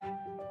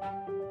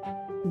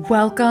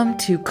Welcome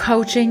to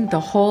Coaching the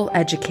Whole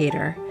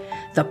Educator,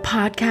 the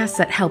podcast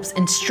that helps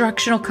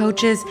instructional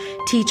coaches,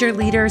 teacher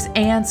leaders,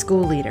 and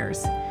school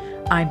leaders.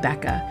 I'm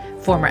Becca,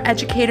 former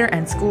educator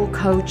and school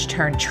coach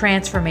turned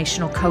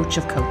transformational coach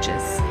of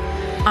coaches.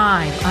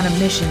 I'm on a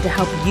mission to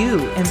help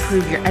you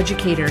improve your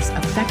educators'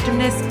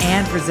 effectiveness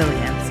and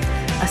resilience,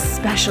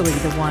 especially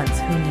the ones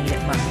who need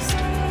it most.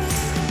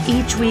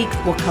 Each week,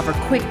 we'll cover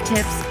quick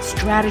tips,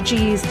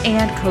 strategies,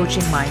 and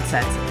coaching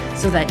mindsets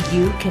so that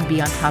you can be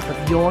on top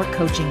of your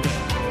coaching game.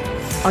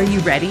 Are you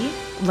ready?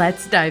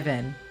 Let's dive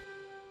in.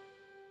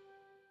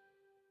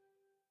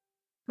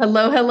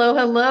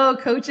 Hello,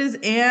 coaches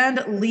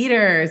and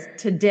leaders.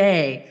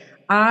 Today,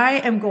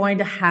 I am going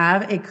to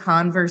have a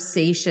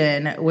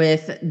conversation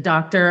with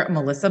Dr.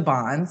 Melissa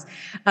Bonds.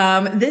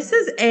 This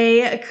is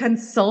a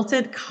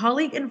consultant,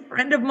 colleague, and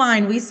friend of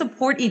mine. We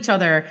support each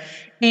other.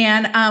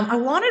 And I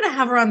wanted to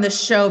have her on the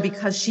show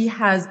because she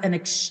has an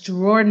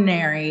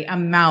extraordinary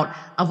amount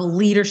of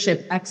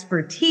leadership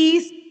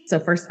expertise. So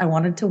first, I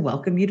wanted to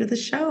welcome you to the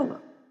show.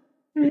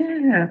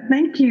 Yeah,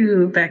 thank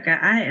you, Becca.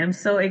 I am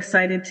so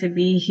excited to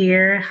be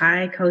here.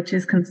 Hi,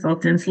 coaches,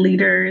 consultants,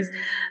 leaders.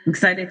 I'm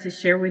excited to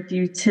share with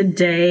you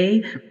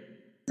today.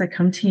 I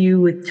come to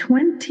you with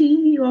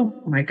 28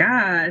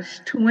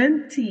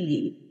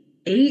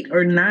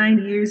 or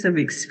 9 years of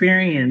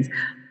experience.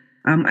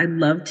 I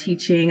love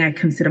teaching. I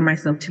consider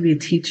myself to be a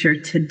teacher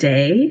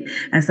today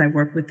as I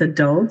work with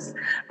adults.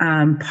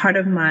 Part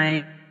of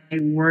my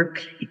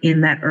work in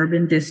that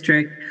urban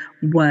district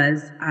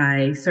was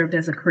I served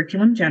as a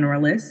curriculum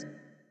generalist.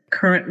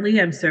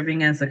 Currently, I'm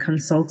serving as a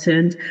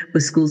consultant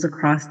with schools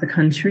across the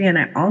country, and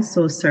I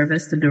also serve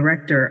as the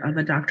director of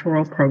a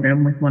doctoral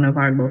program with one of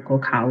our local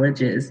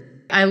colleges.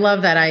 I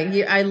love that.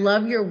 I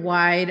love your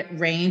wide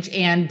range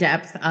and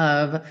depth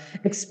of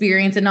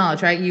experience and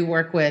knowledge, right? You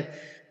work with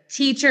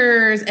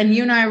teachers, and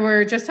you and I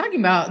were just talking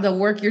about the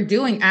work you're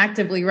doing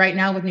actively right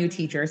now with new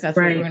teachers. That's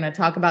right. What we're going to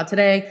talk about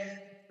today.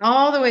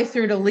 All the way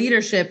through to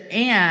leadership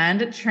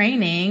and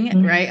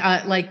training,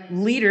 right? Like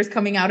leaders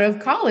coming out of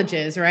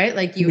colleges, right?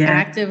 Like you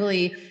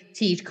actively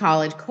teach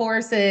college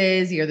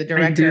courses. You're the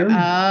director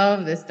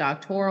of this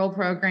doctoral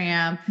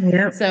program.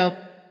 Yep. So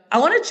I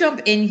want to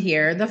jump in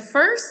here. The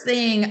first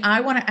thing I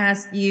want to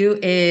ask you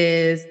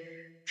is,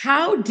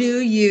 how do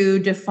you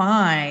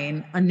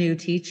define a new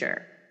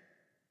teacher?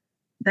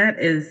 That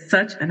is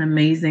such an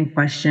amazing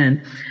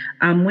question.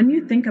 When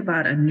you think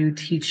about a new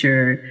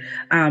teacher,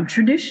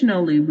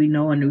 traditionally we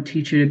know a new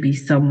teacher to be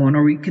someone,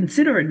 or we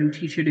consider a new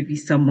teacher to be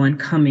someone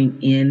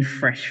coming in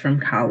fresh from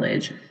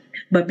college.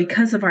 But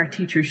because of our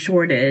teacher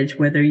shortage,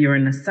 whether you're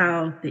in the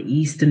South, the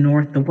East, the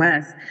North, the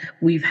West,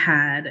 we've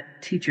had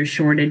teacher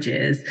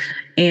shortages.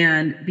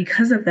 And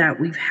because of that,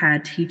 we've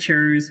had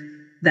teachers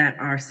that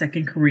are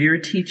second career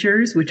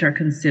teachers, which are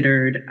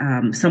considered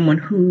someone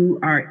who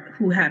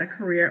had a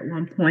career at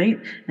one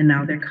point and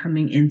now they're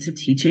coming into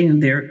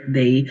teaching.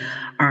 They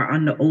are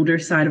on the older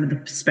side of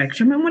the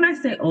spectrum. And when I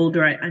say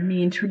older, I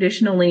mean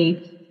traditionally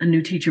a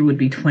new teacher would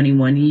be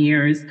 21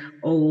 years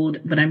old,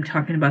 but I'm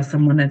talking about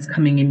someone that's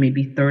coming in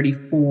maybe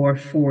 34,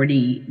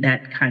 40,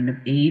 that kind of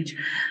age.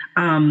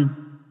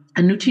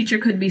 A new teacher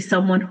could be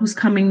someone who's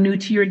coming new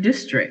to your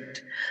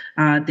district.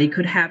 They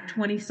could have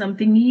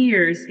 20-something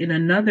years in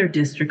another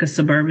district, a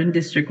suburban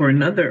district or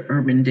another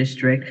urban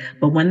district.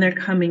 But when they're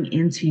coming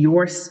into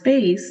your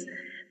space,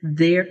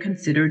 they're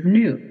considered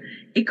new.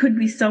 It could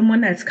be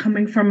someone that's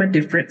coming from a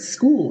different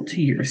school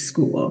to your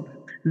school.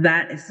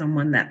 That is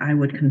someone that I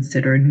would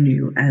consider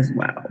new as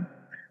well.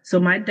 So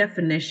my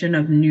definition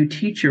of new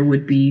teacher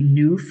would be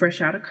new,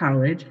 fresh out of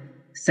college,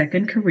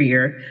 second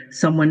career,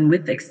 someone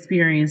with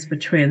experience but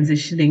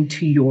transitioning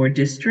to your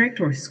district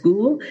or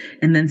school,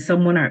 and then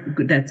someone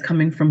that's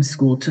coming from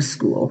school to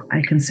school.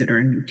 I consider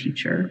a new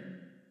teacher.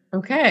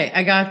 Okay,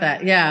 I got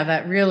that. Yeah,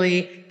 that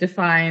really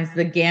defines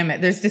the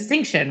gamut. There's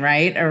distinction,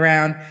 right,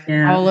 around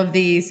all of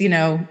these,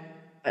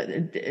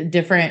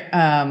 different,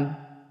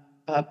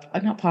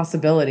 not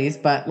possibilities,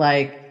 but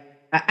like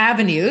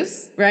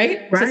avenues,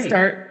 right? To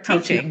start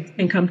teaching.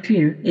 And come to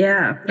you.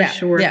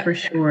 For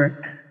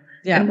sure.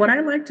 Yeah. And what I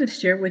like to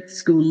share with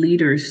school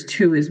leaders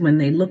too is when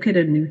they look at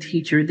a new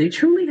teacher, they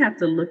truly have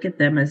to look at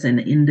them as an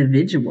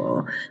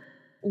individual.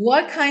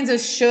 What kinds of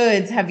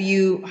shoulds have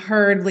you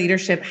heard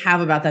leadership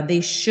have about that?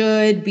 They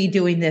should be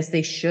doing this.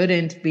 They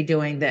shouldn't be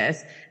doing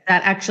this.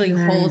 That actually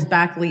holds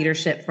back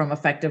leadership from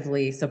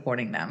effectively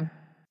supporting them.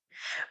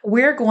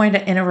 We're going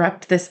to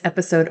interrupt this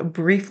episode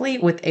briefly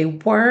with a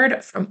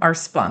word from our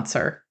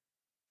sponsor.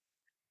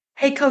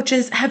 Hey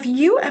coaches, have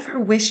you ever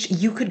wished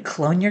you could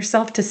clone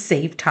yourself to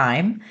save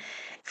time?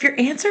 If your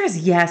answer is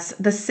yes,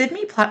 the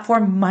SIDME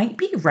platform might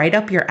be right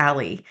up your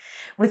alley.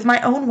 With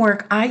my own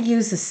work, I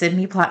use the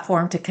SIDME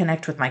platform to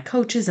connect with my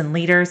coaches and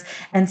leaders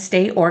and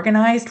stay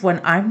organized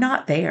when I'm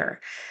not there.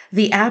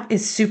 The app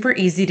is super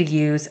easy to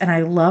use, and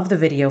I love the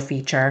video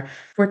feature.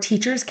 where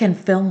teachers can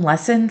film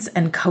lessons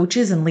and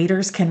coaches and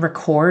leaders can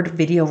record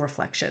video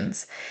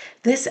reflections.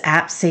 This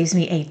app saves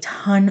me a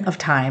ton of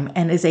time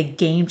and is a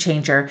game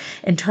changer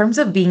in terms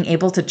of being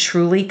able to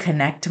truly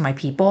connect to my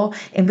people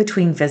in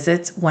between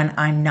visits when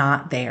I'm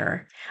not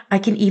there. I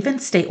can even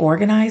stay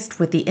organized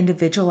with the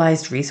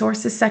individualized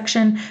resources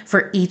section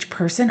for each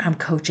person I'm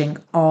coaching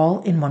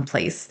all in one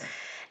place.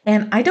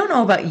 And I don't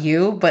know about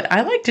you, but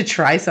I like to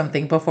try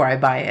something before I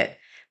buy it.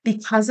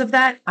 Because of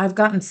that, I've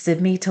gotten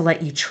Sibme to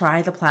let you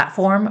try the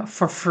platform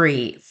for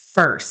free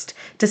first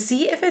to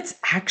see if it's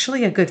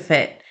actually a good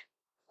fit.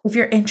 If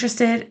you're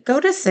interested, go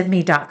to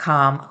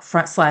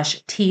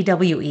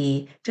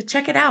sibme.com/TWE to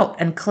check it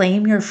out and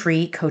claim your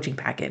free coaching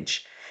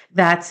package.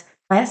 That's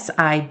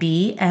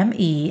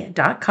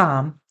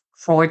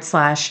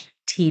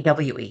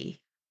SIBME.com/TWE.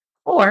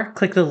 Or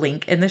click the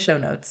link in the show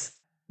notes.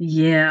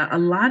 Yeah, a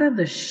lot of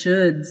the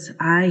shoulds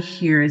I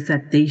hear is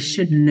that they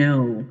should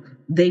know.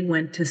 They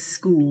went to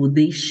school.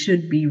 They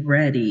should be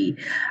ready.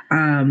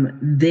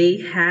 They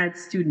had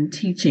student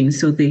teaching,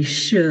 so they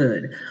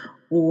should.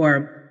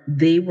 Or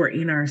they were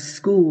in our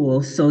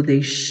school, so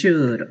they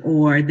should.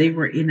 Or they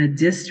were in a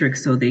district,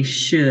 so they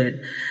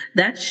should.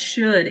 That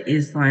should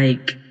is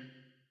like,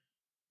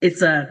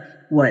 it's a,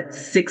 what,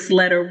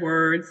 6-letter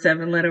word,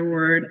 7-letter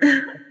word?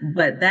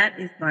 But that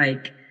is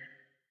like,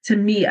 to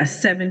me, a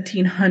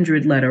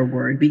 1,700-letter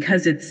word,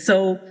 because it's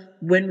so,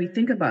 when we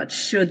think about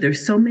should,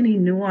 there's so many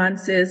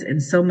nuances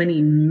and so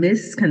many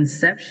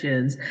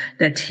misconceptions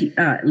that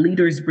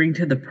leaders bring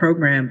to the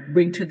program,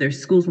 bring to their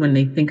schools when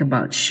they think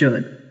about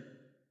should.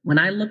 When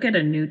I look at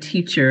a new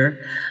teacher,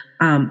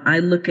 I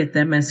look at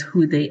them as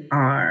who they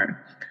are.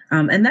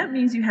 And that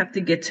means you have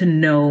to get to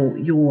know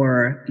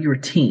your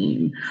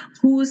team.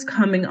 Who's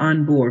coming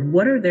on board?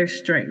 What are their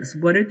strengths?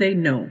 What do they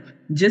know?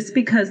 Just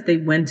because they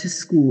went to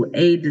school,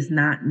 does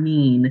not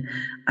mean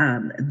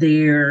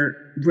they're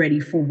ready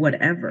for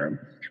whatever.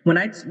 When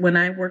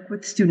I work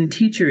with student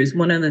teachers,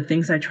 one of the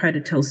things I try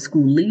to tell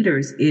school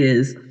leaders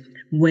is,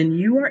 when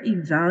you are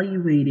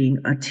evaluating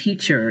a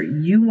teacher,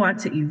 you want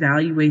to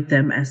evaluate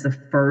them as the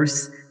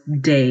first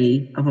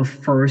day of a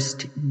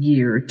first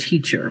year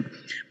teacher.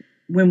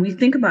 When we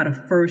think about a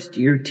first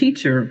year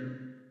teacher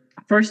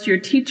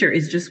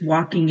is just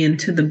walking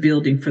into the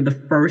building for the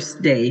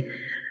first day,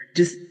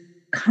 just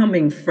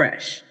coming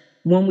fresh.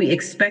 When we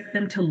expect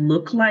them to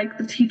look like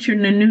the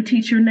new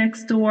teacher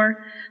next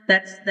door,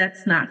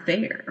 that's not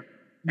fair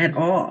at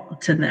all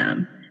to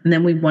them. And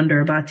then we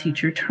wonder about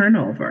teacher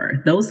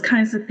turnover. Those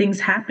kinds of things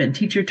happen.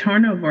 Teacher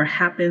turnover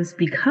happens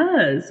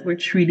because we're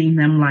treating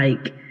them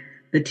like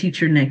the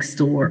teacher next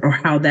door, or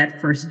how that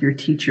first year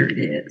teacher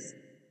is.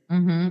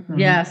 Mm-hmm.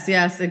 Yes,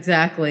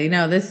 exactly.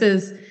 No, this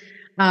is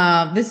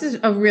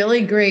a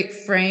really great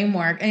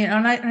framework.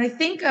 And I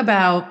think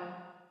the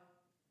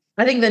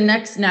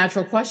next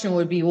natural question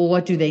would be, well,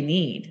 what do they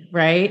need?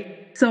 Right.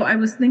 So I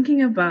was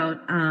thinking about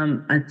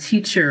a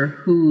teacher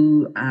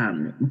who,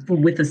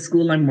 with a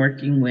school I'm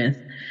working with,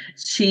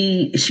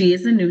 she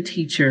is a new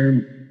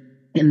teacher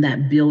in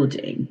that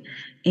building.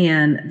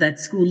 And that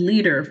school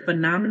leader,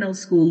 phenomenal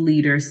school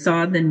leader,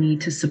 saw the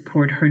need to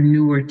support her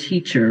newer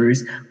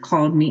teachers,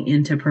 called me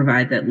in to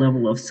provide that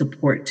level of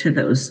support to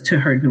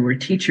her newer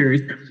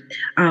teachers.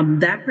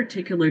 That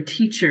particular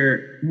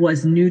teacher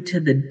was new to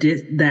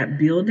that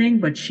building,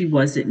 but she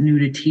wasn't new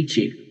to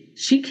teaching.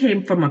 She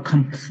came from a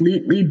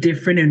completely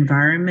different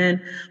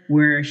environment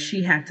where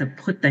she had to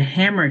put the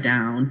hammer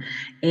down,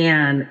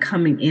 and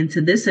coming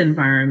into this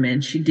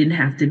environment, she didn't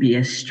have to be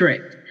as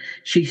strict.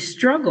 She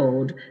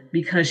struggled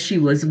because she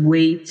was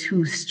way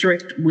too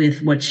strict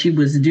with what she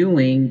was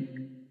doing,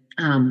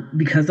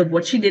 because of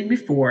what she did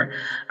before.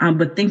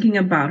 But thinking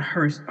about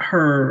her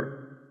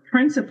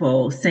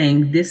principal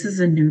saying, this is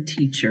a new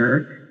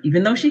teacher,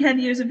 even though she had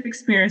years of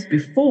experience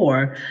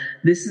before,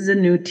 this is a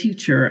new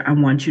teacher, I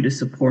want you to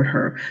support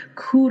her.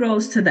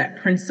 Kudos to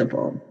that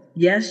principal.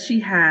 Yes, she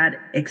had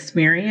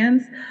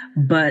experience,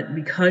 but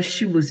because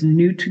she was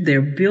new to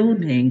their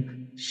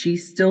building, she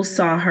still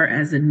saw her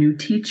as a new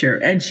teacher,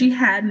 and she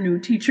had new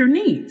teacher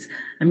needs.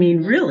 I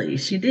mean, really,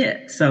 she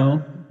did.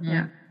 So,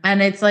 yeah.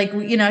 And it's like,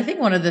 I think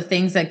one of the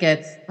things that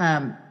gets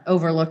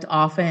overlooked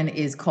often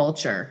is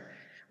culture.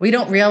 We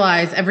don't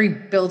realize every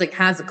building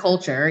has a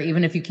culture,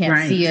 even if you can't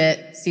see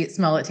it,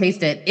 smell it,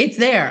 taste it. It's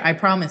there, I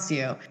promise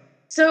you.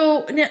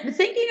 So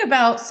thinking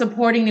about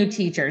supporting new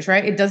teachers,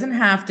 right? It doesn't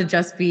have to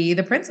just be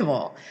the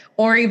principal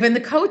or even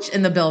the coach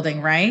in the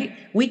building, right?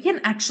 We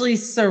can actually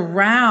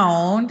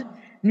surround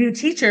new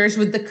teachers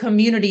with the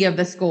community of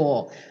the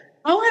school.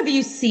 How have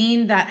you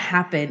seen that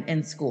happen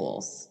in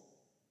schools?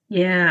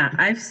 Yeah,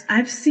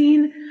 I've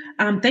seen,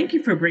 thank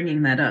you for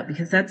bringing that up,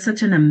 because that's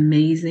such an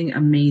amazing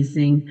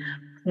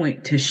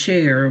point to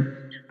share.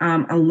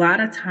 A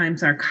lot of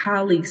times our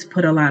colleagues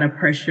put a lot of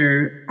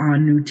pressure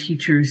on new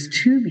teachers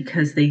too,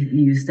 because they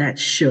use that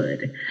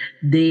should.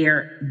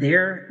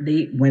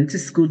 They went to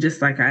school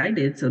just like I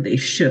did, so they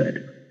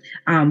should.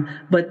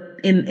 But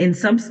in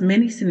some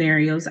many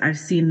scenarios, I've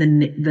seen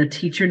the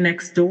teacher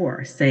next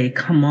door say,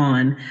 "Come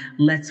on,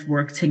 let's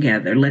work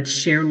together. Let's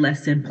share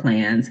lesson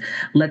plans.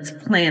 Let's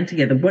plan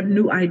together. What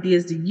new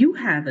ideas do you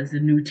have as a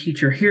new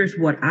teacher? Here's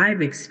what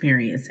I've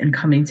experienced in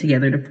coming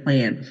together to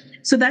plan."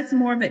 So that's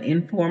more of an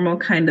informal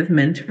kind of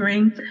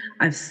mentoring.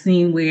 I've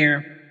seen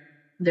where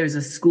there's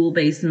a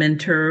school-based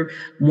mentor,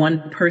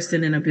 one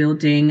person in a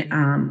building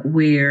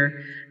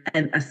where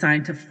and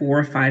assigned to 4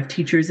 or 5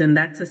 teachers. And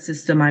that's a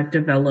system I've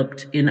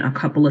developed in a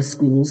couple of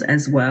schools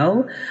as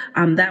well.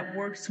 That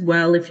works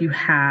well if you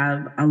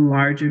have a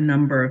larger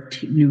number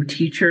of new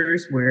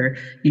teachers where,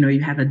 you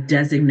have a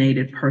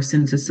designated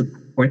person to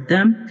support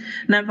them.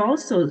 And I've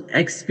also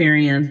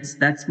experienced,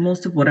 that's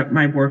most of what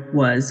my work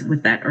was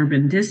with that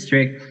urban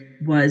district,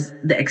 was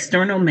the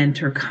external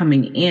mentor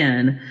coming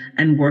in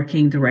and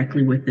working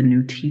directly with the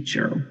new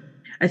teacher.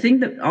 I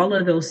think that all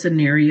of those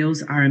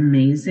scenarios are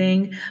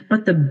amazing,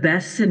 but the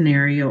best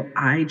scenario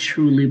I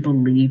truly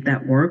believe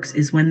that works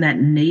is when that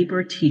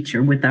neighbor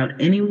teacher, without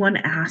anyone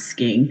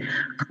asking,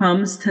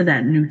 comes to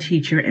that new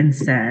teacher and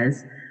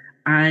says,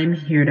 "I'm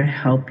here to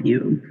help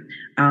you."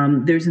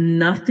 There's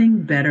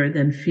nothing better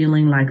than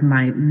feeling like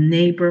my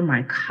neighbor,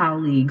 my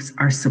colleagues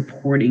are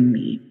supporting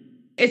me.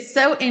 It's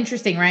so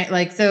interesting, right?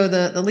 Like, so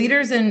the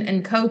leaders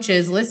and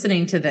coaches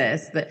listening to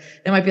this, that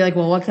they might be like,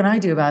 well, what can I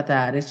do about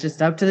that? It's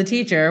just up to the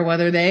teacher,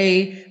 whether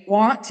they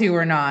want to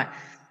or not.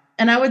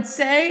 And I would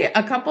say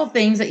a couple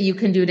things that you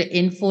can do to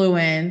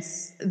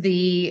influence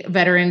the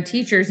veteran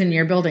teachers in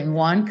your building.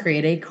 One,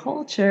 create a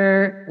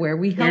culture where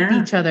we help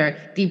each other,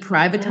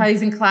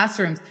 deprivatizing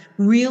classrooms.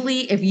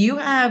 Really, if you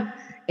have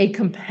a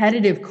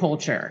competitive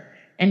culture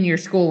in your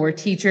school where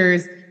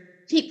teachers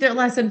keep their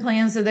lesson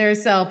plans to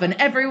themselves and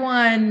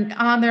everyone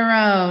on their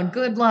own,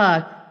 good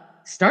luck,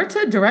 start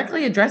to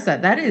directly address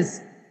that. That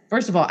is,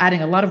 first of all,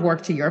 adding a lot of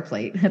work to your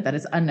plate that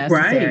is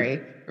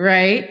unnecessary,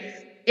 right?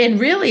 It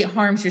really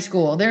harms your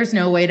school. There's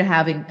no way to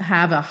have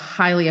a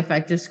highly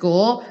effective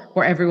school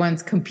where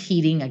everyone's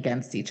competing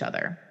against each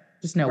other.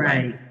 Just no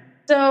way.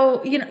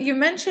 So, you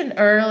mentioned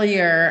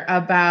earlier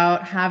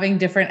about having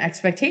different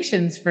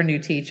expectations for new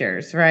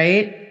teachers,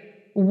 right?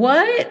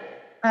 What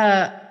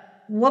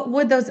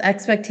would those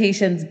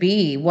expectations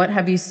be? What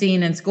have you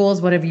seen in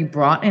schools? What have you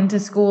brought into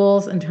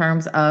schools in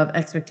terms of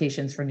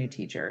expectations for new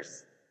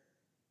teachers?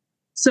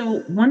 So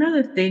one of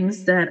the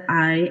things that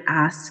I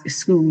ask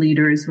school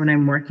leaders when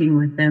I'm working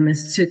with them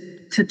is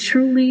to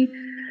truly,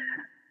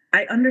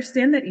 I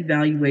understand that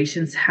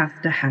evaluations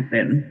have to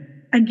happen.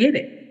 I get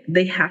it.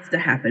 They have to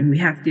happen. We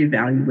have to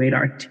evaluate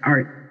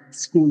our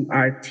school,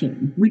 our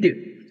team. We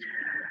do.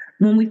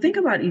 When we think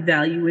about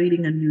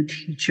evaluating a new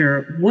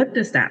teacher, what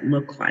does that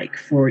look like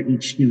for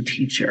each new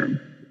teacher?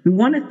 We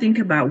want to think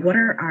about what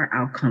are our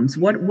outcomes?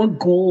 What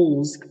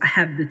goals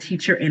have the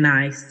teacher and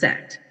I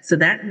set? So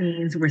that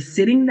means we're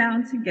sitting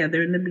down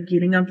together in the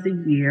beginning of the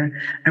year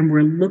and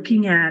we're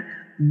looking at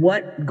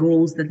what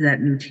goals does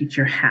that new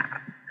teacher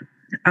have.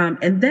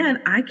 And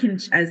then I can,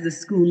 as the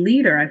school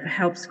leader, I've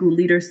helped school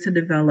leaders to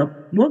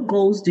develop what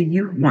goals do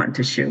you want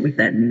to share with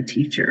that new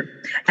teacher?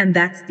 And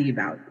that's the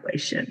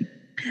evaluation.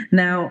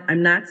 Now,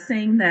 I'm not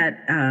saying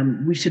that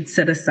we should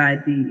set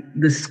aside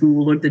the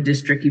school or the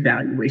district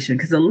evaluation,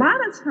 because a lot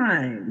of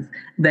times,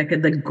 Becca,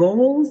 the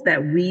goals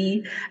that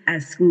we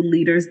as school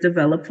leaders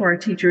develop for our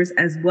teachers,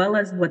 as well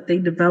as what they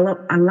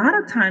develop, a lot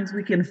of times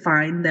we can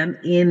find them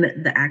in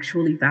the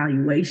actual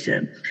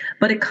evaluation.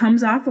 But it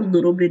comes off a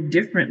little bit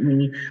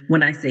differently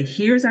when I say,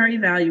 here's our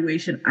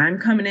evaluation, I'm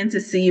coming in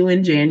to see you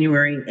in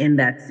January, and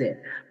that's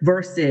it,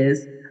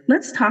 versus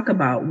let's talk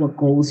about what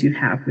goals you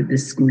have for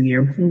this school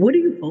year. What do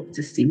you hope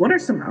to see? What are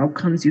some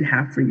outcomes you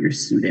have for your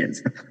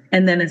students?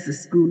 And then as a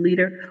school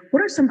leader,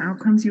 what are some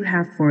outcomes you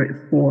have for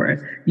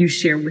you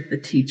share with the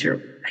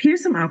teacher?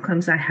 Here's some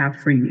outcomes I have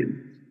for you.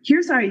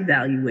 Here's our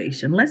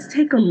evaluation. Let's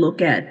take a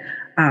look at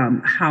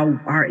how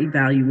our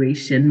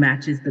evaluation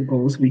matches the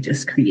goals we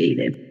just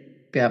created.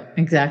 Yep,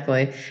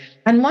 exactly.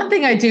 And one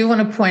thing I do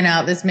want to point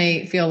out, this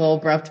may feel a little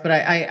abrupt, but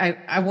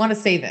I want to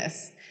say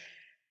this.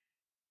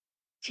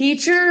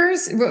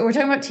 Teachers, we're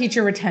talking about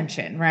teacher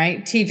retention,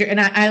 right? And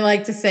I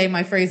like to say,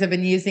 my phrase I've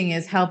been using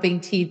is helping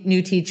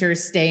new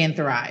teachers stay and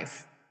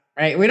thrive,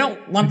 right? We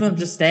don't want them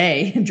to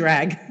stay and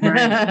drag.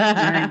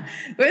 Right.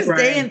 We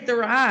stay and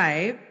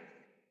thrive.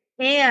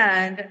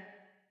 And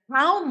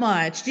how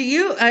much do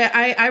you,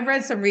 I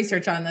read some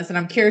research on this and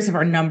I'm curious if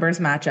our numbers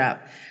match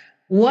up.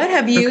 What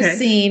have you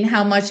seen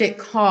how much it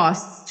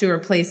costs to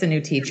replace a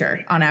new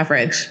teacher on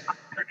average?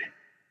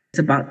 It's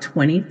about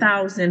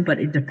 $20,000, but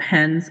it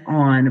depends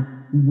on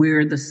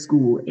where the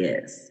school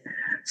is.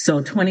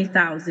 So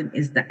 20,000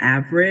 is the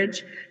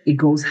average. It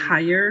goes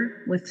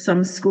higher with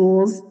some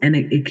schools and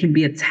it can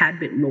be a tad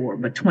bit lower,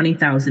 but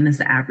 20,000 is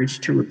the average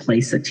to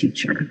replace a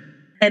teacher.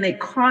 And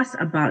it costs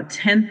about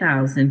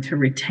 10,000 to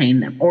retain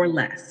them or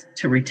less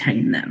to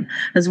retain them.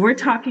 As we're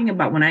talking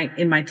about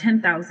in my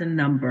 10,000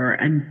 number,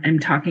 I'm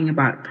talking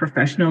about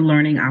professional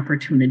learning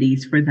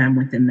opportunities for them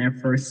within their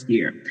first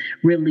year,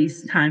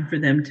 release time for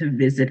them to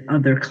visit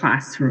other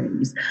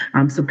classrooms.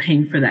 So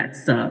paying for that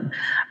sub.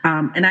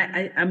 And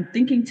I'm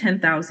thinking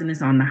 10,000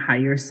 is on the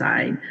higher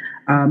side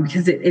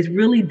because it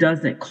really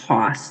doesn't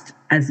cost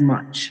as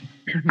much.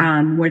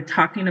 We're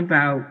talking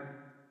about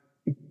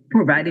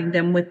providing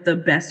them with the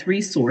best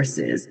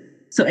resources.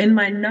 So in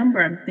my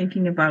number, I'm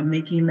thinking about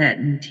making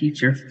that new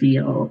teacher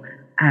feel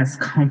as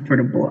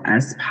comfortable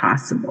as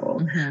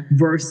possible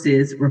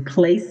versus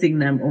replacing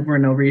them over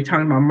and over. You're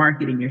talking about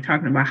marketing, you're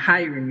talking about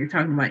hiring, you're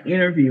talking about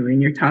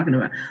interviewing, you're talking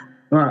about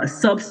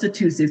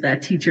substitutes if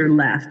that teacher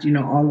left,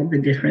 all of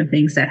the different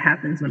things that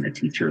happens when a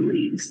teacher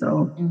leaves.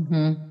 So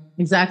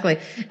exactly.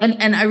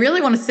 And I really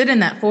want to sit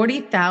in that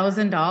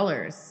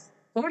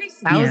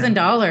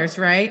 $40,000,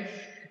 right?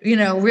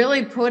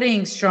 Really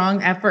putting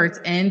strong efforts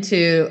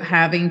into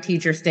having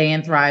teachers stay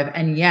and thrive.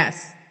 And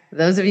yes,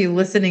 those of you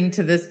listening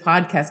to this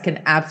podcast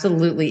can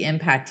absolutely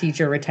impact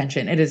teacher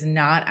retention. It is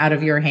not out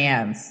of your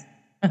hands.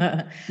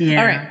 Yeah.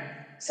 All right.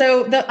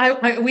 So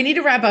we need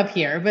to wrap up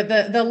here, but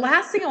the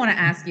last thing I want to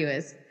ask you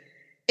is,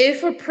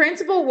 if a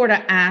principal were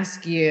to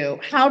ask you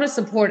how to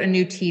support a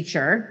new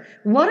teacher,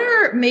 what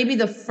are maybe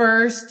the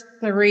first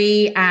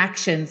 3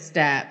 action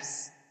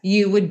steps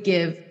you would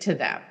give to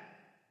them?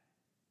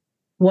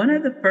 One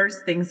of the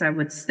first things I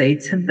would say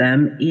to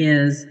them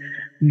is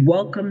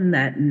welcome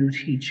that new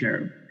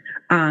teacher.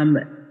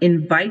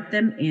 Invite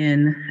them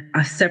in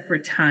a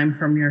separate time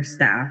from your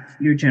staff,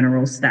 your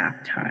general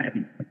staff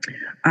time.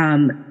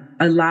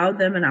 Allow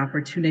them an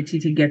opportunity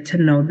to get to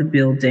know the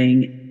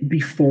building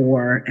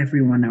before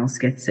everyone else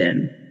gets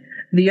in.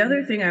 The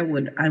other thing I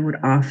would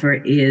offer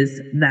is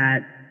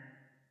that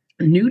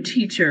new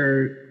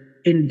teacher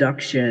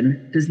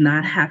induction does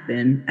not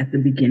happen at the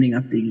beginning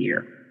of the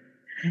year.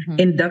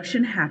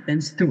 Induction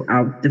happens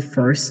throughout the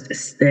first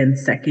and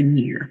second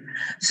year.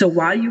 So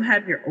while you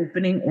have your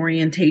opening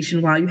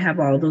orientation, while you have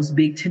all those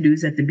big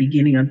to-dos at the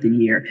beginning of the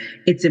year,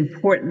 it's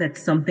important that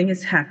something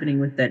is happening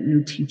with that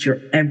new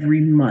teacher every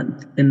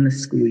month in the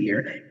school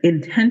year,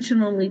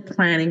 intentionally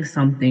planning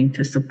something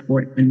to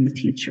support the new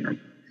teacher.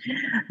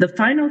 The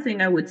final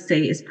thing I would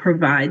say is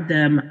provide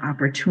them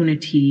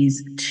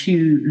opportunities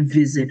to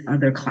visit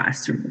other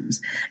classrooms.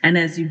 And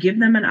as you give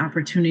them an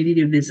opportunity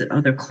to visit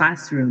other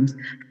classrooms,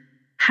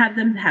 have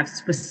them have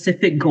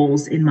specific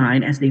goals in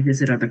mind as they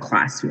visit other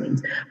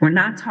classrooms. We're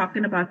not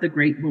talking about the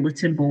great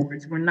bulletin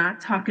boards. We're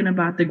not talking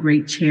about the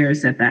great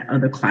chairs that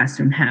other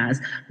classroom has.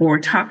 What we're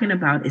talking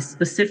about is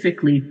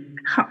specifically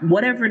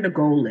whatever the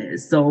goal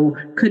is. So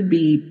could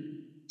be,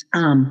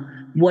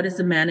 what is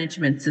the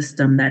management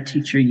system that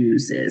teacher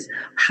uses?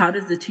 How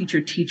does the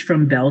teacher teach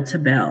from bell to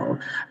bell?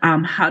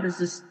 How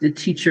does the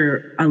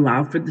teacher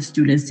allow for the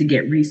students to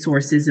get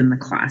resources in the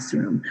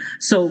classroom?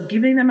 So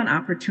giving them an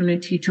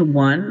opportunity to,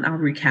 one, I'll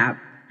recap,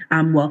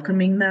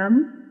 welcoming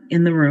them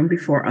in the room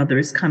before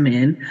others come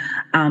in.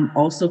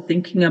 Also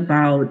thinking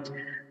about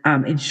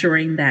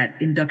ensuring that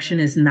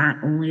induction is not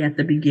only at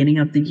the beginning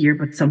of the year,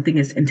 but something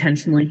is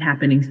intentionally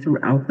happening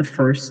throughout the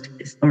first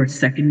or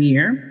second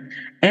year,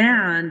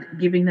 and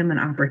giving them an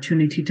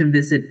opportunity to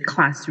visit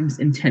classrooms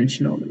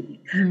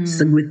intentionally,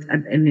 so with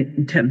an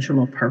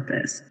intentional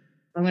purpose.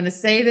 I'm going to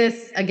say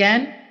this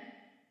again.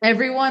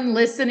 Everyone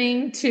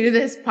listening to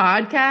this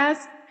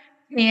podcast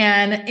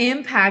can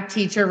impact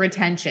teacher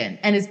retention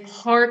and is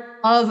part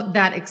of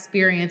that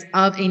experience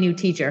of a new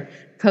teacher.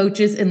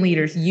 Coaches and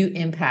leaders, you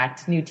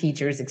impact new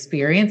teachers'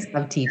 experience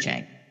of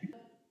teaching.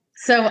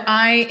 So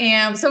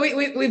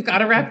we've got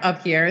to wrap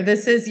up here.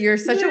 You're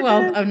such a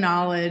wealth of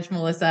knowledge,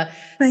 Melissa.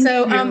 Thank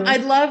you.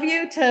 I'd love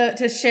you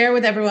to share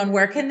with everyone,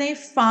 where can they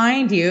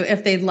find you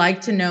if they'd like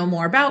to know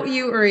more about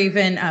you or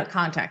even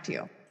contact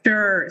you?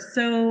 Sure.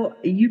 So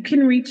you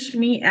can reach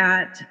me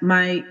at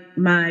my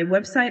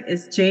website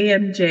is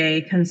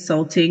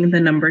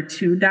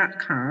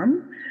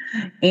jmjconsulting2.com.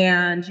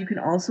 And you can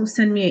also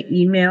send me an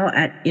email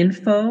at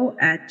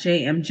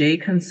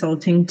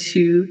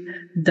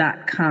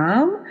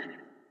info@jmjconsulting2.com.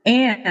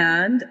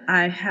 And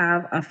I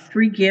have a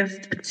free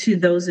gift to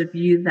those of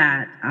you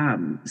that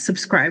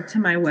subscribe to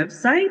my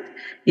website.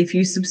 If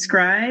you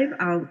subscribe,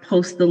 I'll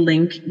post the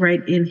link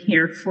right in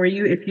here for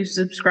you. If you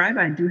subscribe,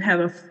 I do have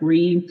a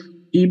free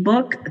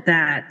ebook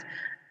that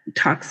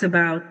talks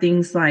about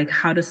things like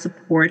how to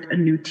support a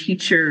new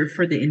teacher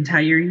for the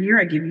entire year.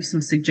 I give you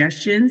some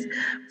suggestions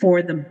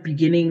for the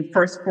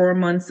first 4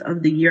 months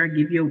of the year. I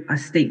give you a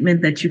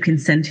statement that you can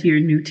send to your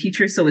new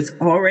teacher. So it's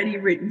already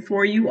written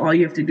for you. All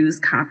you have to do is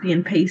copy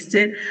and paste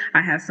it.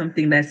 I have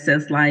something that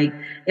says like,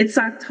 it's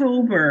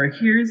October,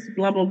 here's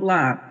blah, blah,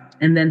 blah,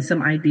 and then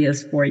some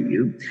ideas for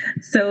you.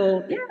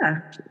 So yeah.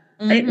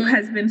 It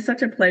has been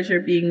such a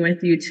pleasure being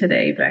with you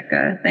today,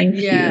 Becca. Thank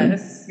you.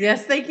 Yes.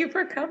 Thank you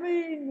for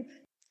coming.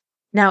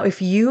 Now,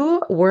 if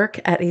you work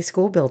at a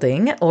school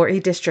building or a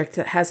district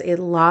that has a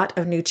lot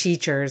of new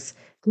teachers,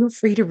 feel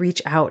free to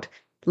reach out.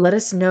 Let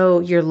us know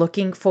you're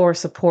looking for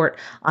support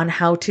on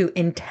how to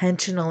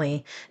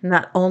intentionally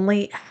not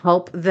only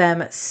help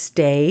them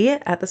stay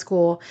at the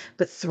school,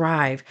 but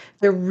thrive.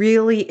 There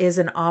really is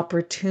an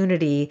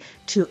opportunity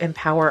to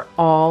empower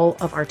all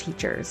of our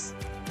teachers.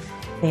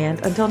 And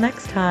until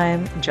next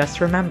time,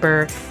 just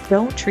remember,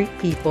 don't treat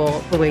people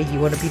the way you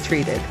want to be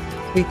treated.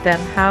 Treat them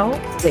how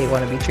they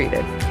want to be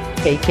treated.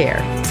 Take care.